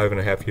for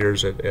 5.5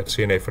 years at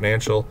CNA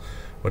Financial.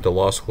 Went to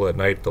law school at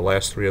night the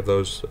last 3 of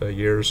those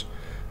years.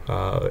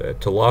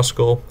 To law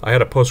school, I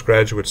had a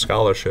postgraduate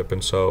scholarship,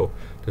 and so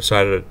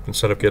decided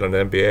instead of getting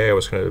an MBA, I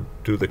was going to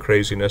do the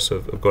craziness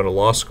of going to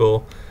law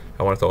school.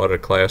 I wanted to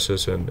audit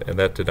classes, and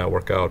that did not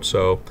work out.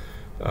 So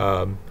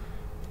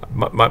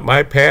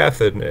my path,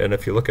 and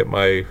if you look at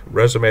my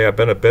resume, I've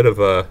been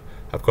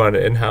I've gone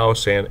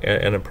in-house and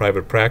in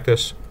private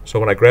practice. So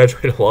when I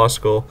graduated law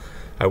school,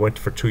 I went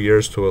for 2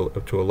 years to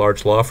a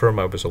large law firm.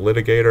 I was a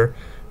litigator.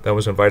 Then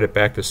was invited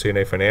back to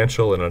CNA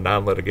Financial in a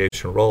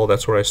non-litigation role.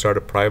 That's where I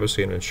started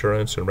privacy and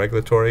insurance and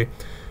regulatory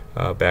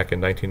back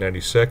in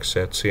 1996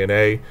 at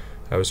CNA.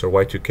 I was their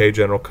Y2K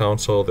general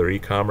counsel, their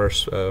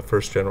e-commerce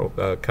first general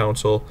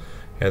counsel,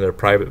 and their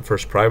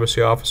first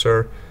privacy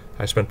officer.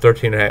 I spent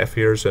 13 and a half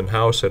years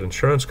in-house at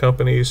insurance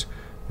companies.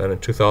 Then in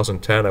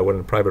 2010, I went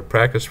in private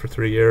practice for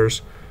 3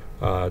 years.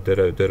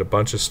 Did a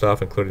bunch of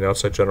stuff, including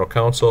outside general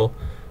counsel.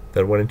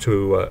 Then went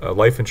into a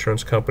life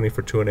insurance company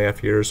for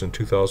 2.5 years in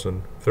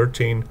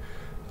 2013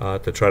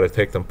 to try to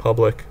take them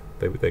public.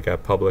 They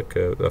got public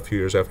a few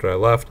years after I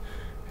left.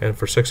 And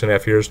for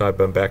 6.5 years now, I've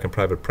been back in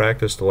private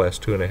practice, the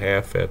last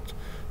 2.5 at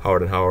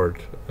Howard &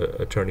 Howard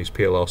Attorneys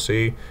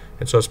PLLC.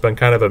 And so it's been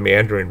kind of a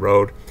meandering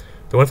road.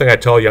 The one thing I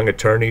tell young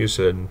attorneys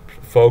and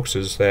folks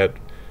is that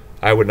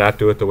I would not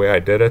do it the way I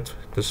did it.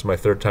 This is my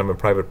third time in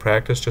private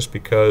practice, just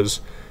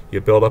because you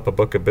build up a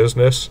book of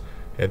business,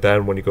 and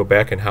then when you go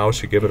back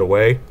in-house, you give it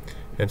away.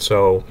 And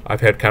so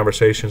I've had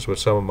conversations with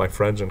some of my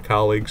friends and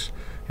colleagues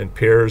and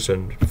peers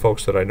and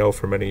folks that I know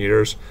for many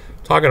years,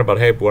 talking about,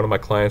 hey, one of my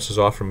clients has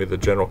offered me the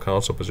general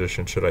counsel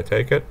position. Should I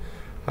take it?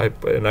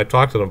 And I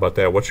talked to them about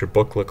that. What's your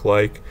book look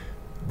like?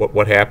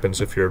 What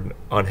happens if you're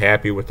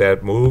unhappy with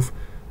that move?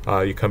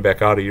 You come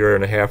back out a year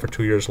and a half or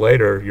 2 years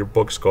later, your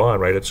book's gone,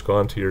 right? It's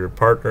gone to your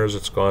partners.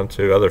 It's gone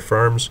to other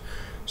firms.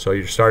 So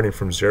you're starting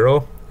from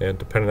zero, and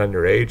depending on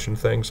your age and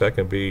things, that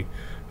can be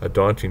a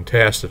daunting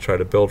task to try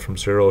to build from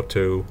zero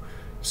to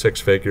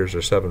 6 figures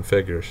or 7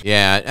 figures.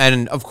 Yeah,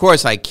 and of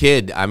course I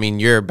kid. I mean,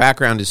 your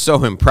background is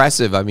so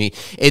impressive. I mean,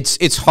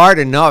 it's hard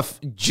enough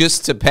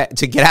just to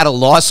get out of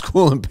law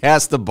school and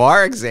pass the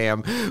bar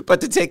exam, but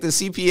to take the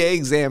CPA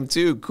exam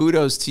too.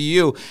 Kudos to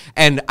you.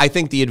 And I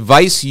think the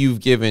advice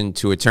you've given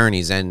to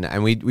attorneys,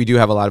 and we do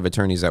have a lot of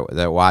attorneys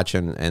that watch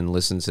and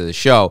listen to the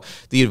show.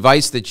 The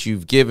advice that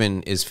you've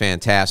given is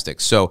fantastic.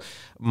 So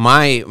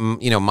my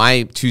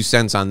 2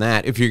 cents on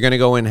that: if you're going to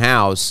go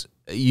in-house,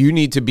 you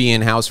need to be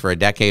in-house for a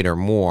decade or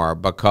more,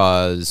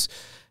 because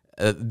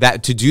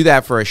that to do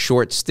that for a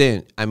short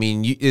stint, I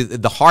mean,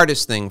 the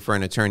hardest thing for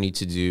an attorney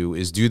to do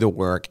is do the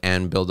work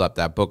and build up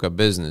that book of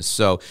business.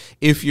 So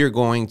if you're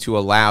going to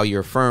allow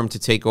your firm to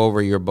take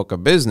over your book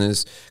of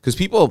business, because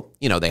people,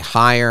 they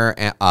hire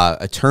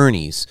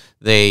attorneys,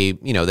 they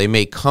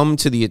may come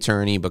to the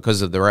attorney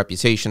because of the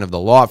reputation of the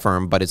law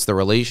firm, but it's the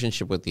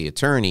relationship with the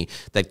attorney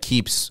that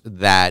keeps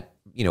that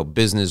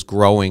business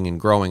growing and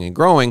growing and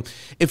growing.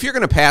 If you're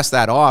going to pass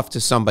that off to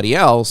somebody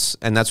else,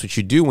 and that's what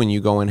you do when you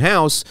go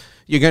in-house,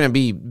 you're going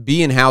to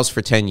be in-house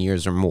for 10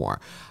 years or more.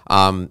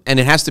 And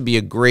it has to be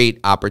a great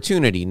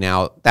opportunity.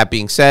 Now, that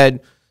being said,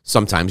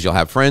 sometimes you'll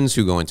have friends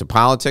who go into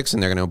politics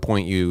and they're going to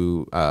appoint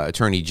you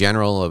attorney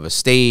general of a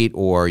state,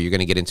 or you're going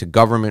to get into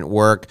government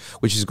work,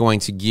 which is going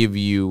to give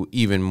you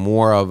even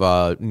more of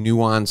a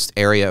nuanced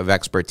area of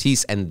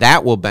expertise, and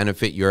that will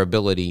benefit your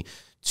ability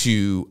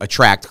to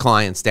attract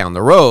clients down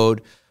the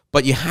road.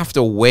 But you have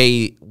to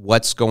weigh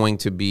what's going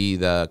to be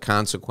the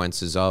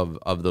consequences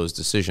of those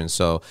decisions.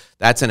 So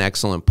that's an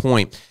excellent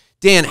point.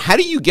 Dan, how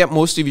do you get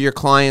most of your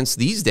clients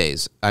these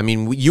days? I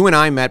mean, you and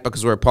I met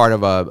because we're part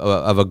of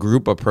a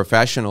group of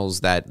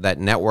professionals that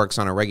networks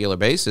on a regular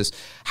basis.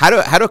 How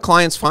do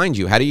clients find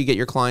you? How do you get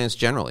your clients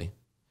generally?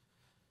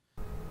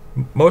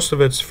 Most of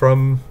it's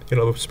from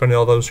spending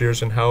all those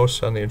years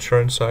in-house on the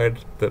insurance side,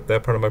 that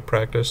part of my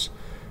practice.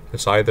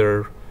 It's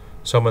either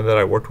someone that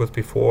I worked with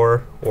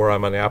before, or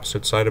I'm on the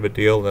opposite side of a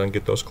deal and then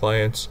get those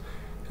clients.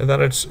 And then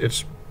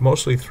it's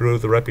mostly through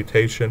the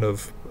reputation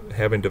of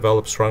having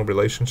developed strong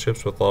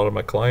relationships with a lot of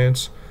my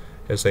clients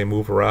as they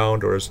move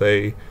around, or as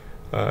they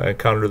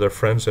encounter their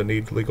friends that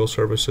need legal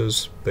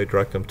services, they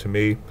direct them to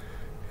me.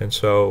 And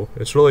so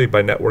it's really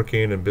by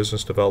networking and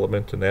business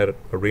development in that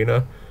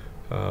arena.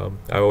 I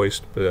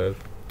always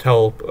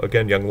tell,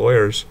 again, young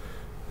lawyers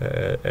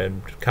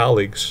and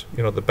colleagues,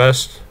 the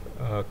best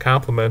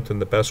compliment and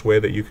the best way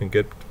that you can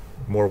get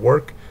more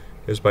work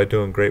is by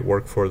doing great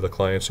work for the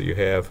clients that you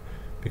have,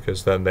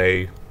 because then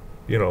they,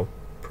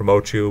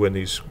 promote you in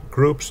these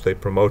groups. They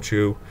promote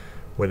you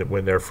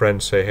when their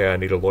friends say, hey, I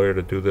need a lawyer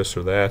to do this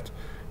or that.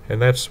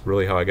 And that's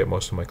really how I get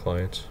most of my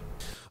clients.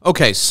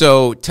 Okay,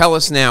 so tell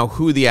us now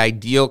who the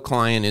ideal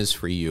client is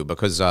for you,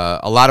 because a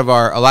lot of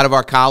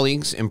our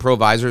colleagues,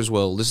 improvisers,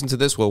 will listen to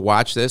this, will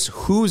watch this.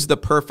 Who's the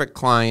perfect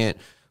client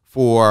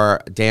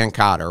for Dan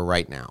Cotter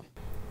right now?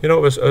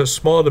 A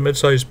small to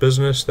mid-sized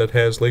business that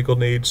has legal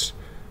needs,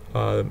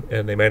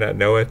 and they may not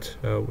know it.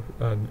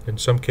 In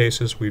some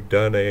cases, we've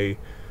done a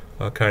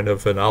kind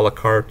of an a la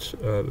carte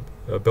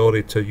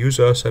ability to use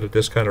us at a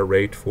discounted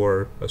rate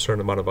for a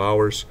certain amount of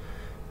hours.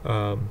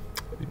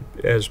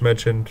 As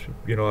mentioned,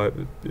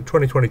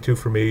 2022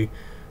 for me,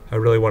 I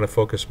really want to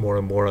focus more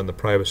and more on the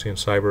privacy and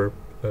cyber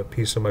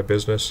piece of my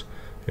business,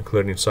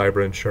 including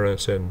cyber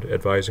insurance and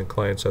advising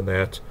clients on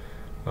that.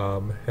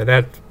 And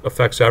that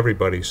affects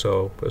everybody.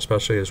 So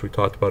especially as we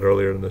talked about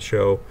earlier in the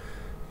show,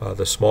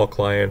 the small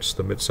clients,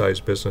 the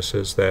mid-sized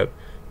businesses that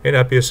may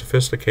not be as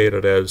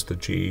sophisticated as the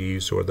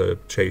GEs or the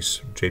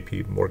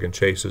JP Morgan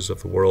Chases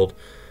of the world,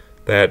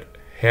 that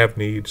have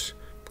needs.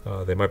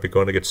 They might be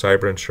going to get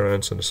cyber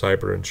insurance, and the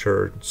cyber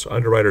insurance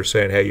underwriter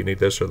saying, hey, you need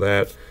this or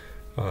that.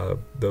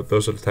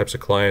 Those are the types of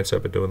clients.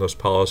 I've been doing those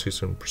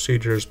policies and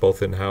procedures,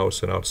 both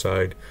in-house and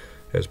outside,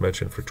 as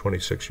mentioned, for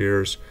 26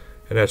 years.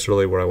 And that's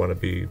really where I want to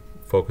be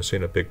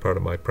focusing a big part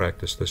of my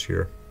practice this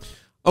year.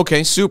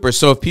 Okay, super.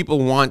 So if people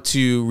want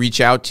to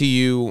reach out to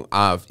you,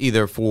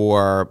 either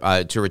for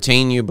to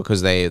retain you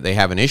because they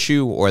have an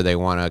issue, or they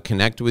want to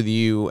connect with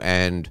you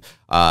and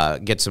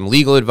get some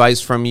legal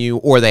advice from you,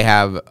 or they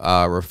have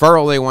a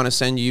referral they want to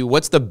send you,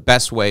 what's the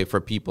best way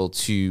for people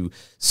to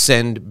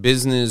send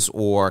business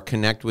or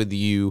connect with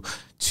you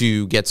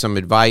to get some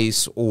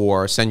advice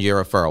or send you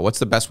a referral? What's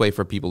the best way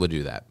for people to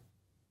do that?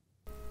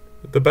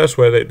 The best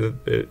way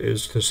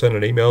is to send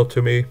an email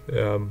to me,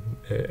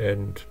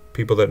 and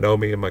people that know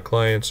me and my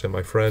clients and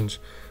my friends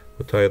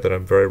will tell you that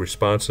I'm very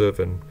responsive,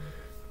 and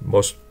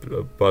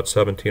about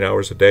 17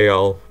 hours a day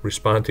I'll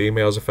respond to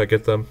emails if I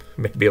get them,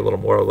 maybe a little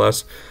more or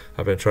less.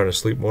 I've been trying to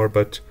sleep more,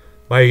 but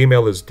my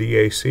email is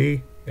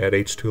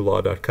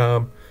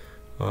dac@h2law.com,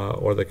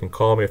 or they can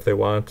call me if they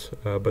want,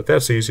 but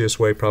that's the easiest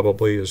way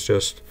probably, is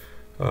just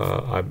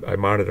I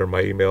monitor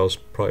my emails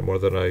probably more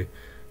than I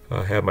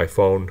have my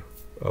phone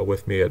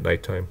with me at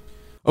nighttime.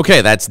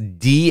 Okay, that's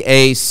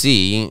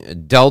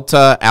DAC,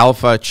 Delta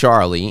Alpha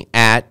Charlie,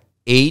 at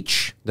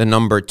H, the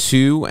number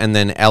 2, and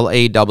then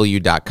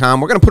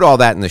LAW.com. We're going to put all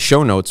that in the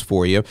show notes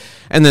for you.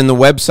 And then the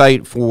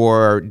website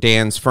for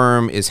Dan's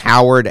firm is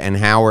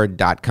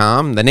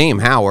howardandhoward.com. The name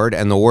Howard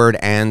and the word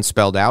and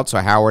spelled out, so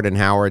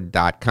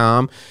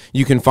howardandhoward.com.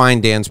 You can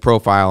find Dan's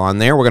profile on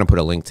there. We're going to put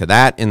a link to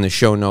that in the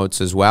show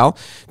notes as well.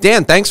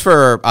 Dan, thanks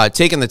for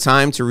taking the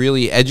time to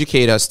really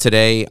educate us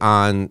today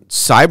on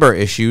cyber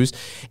issues.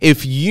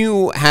 If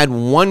you had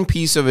one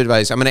piece of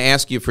advice, I'm going to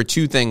ask you for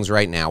two things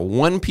right now.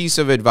 One piece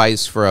of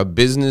advice for a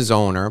business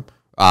owner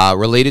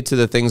related to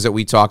the things that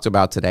we talked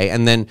about today,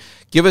 and then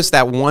give us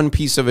that one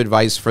piece of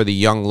advice for the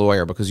young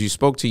lawyer, because you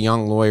spoke to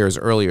young lawyers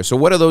earlier. So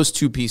what are those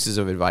two pieces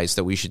of advice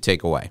that we should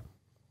take away?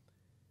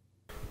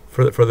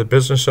 For the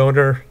business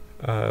owner,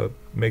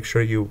 make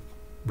sure you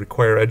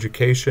require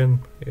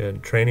education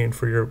and training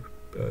for your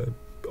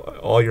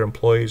all your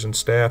employees and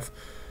staff,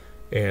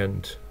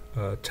 and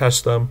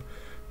test them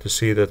to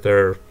see that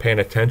they're paying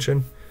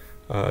attention.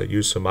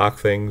 Use some mock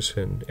things,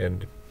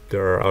 and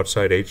there are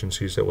outside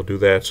agencies that will do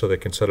that, so they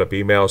can set up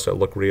emails that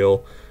look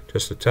real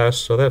just to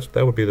test. So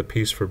that would be the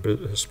piece for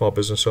small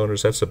business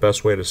owners. That's the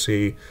best way to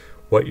see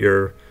what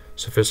your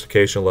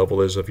sophistication level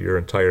is of your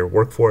entire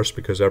workforce,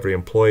 because every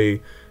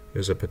employee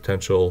is a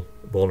potential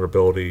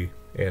vulnerability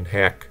and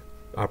hack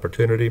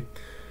opportunity.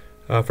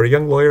 For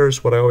young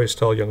lawyers, what I always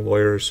tell young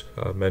lawyers,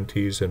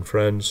 mentees and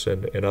friends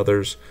and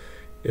others,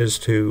 is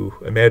to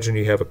imagine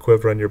you have a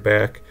quiver on your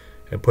back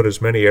and put as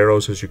many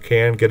arrows as you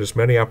can, get as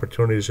many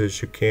opportunities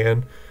as you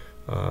can.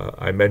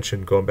 I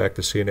mentioned going back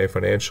to CNA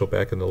Financial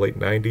back in the late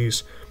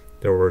 90s.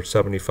 There were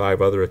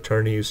 75 other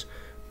attorneys,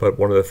 but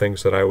one of the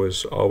things that I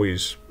was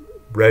always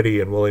ready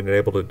and willing and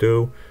able to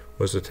do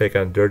was to take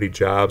on dirty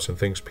jobs and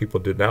things people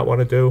did not want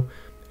to do,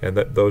 and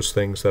that those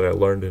things that I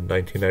learned in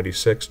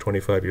 1996,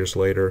 25 years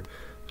later,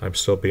 I'm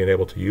still being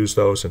able to use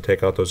those and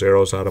take out those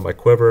arrows out of my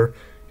quiver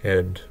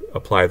and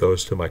apply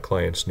those to my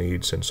clients'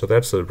 needs. And so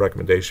that's the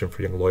recommendation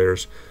for young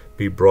lawyers.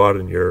 Be broad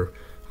in your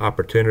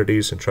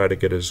opportunities and try to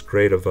get as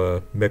great of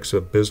a mix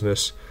of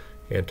business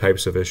and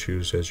types of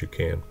issues as you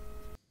can.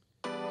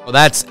 Well,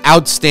 that's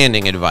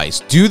outstanding advice.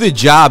 Do the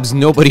jobs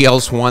nobody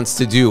else wants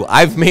to do.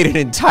 I've made an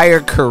entire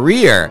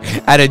career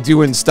out of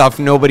doing stuff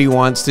nobody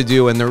wants to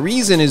do, and the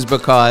reason is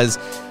because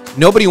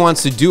nobody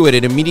wants to do it.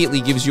 It immediately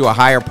gives you a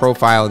higher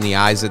profile in the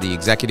eyes of the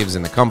executives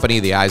in the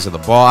company, the eyes of the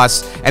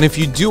boss, and if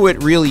you do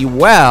it really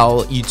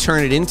well, you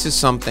turn it into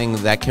something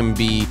that can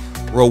be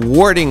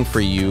rewarding for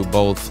you,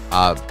 both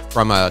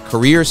from a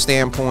career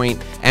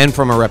standpoint and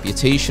from a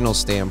reputational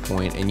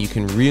standpoint, and you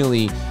can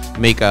really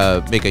make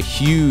a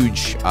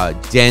huge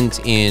dent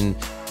in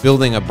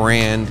building a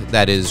brand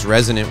that is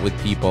resonant with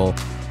people.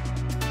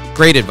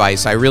 Great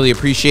advice. I really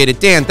appreciate it.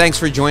 Dan, thanks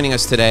for joining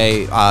us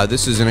today.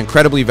 This is an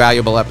incredibly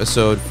valuable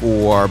episode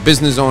for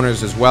business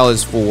owners as well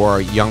as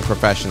for young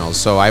professionals,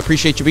 so I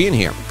appreciate you being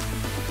here.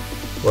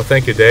 Well,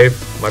 thank you,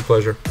 Dave. My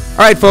pleasure.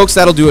 All right, folks,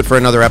 that'll do it for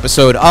another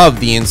episode of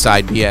the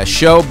Inside BS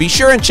Show. Be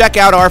sure and check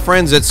out our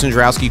friends at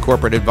Sandrowski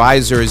Corporate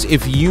Advisors.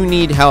 If you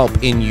need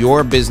help in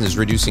your business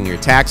reducing your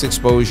tax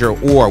exposure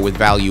or with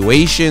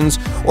valuations,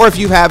 or if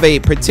you have a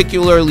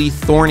particularly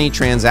thorny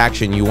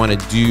transaction you want to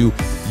do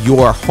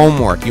your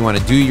homework, you want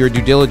to do your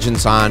due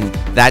diligence on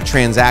that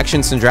transaction,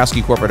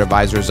 Sandrowski Corporate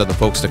Advisors are the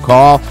folks to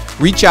call.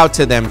 Reach out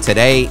to them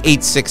today,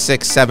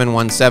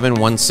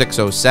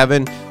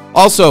 866-717-1607.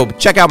 Also,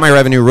 check out my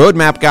Revenue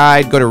Roadmap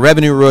Guide. Go to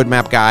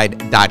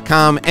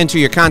revenueroadmapguide.com. Enter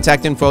your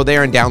contact info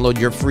there and download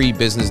your free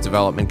business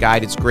development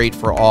guide. It's great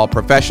for all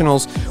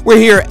professionals. We're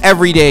here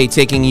every day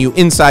taking you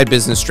inside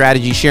business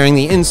strategy, sharing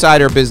the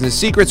insider business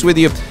secrets with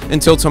you.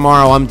 Until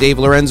tomorrow, I'm Dave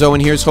Lorenzo,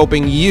 and here's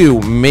hoping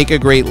you make a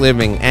great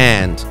living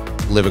and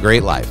live a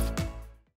great life.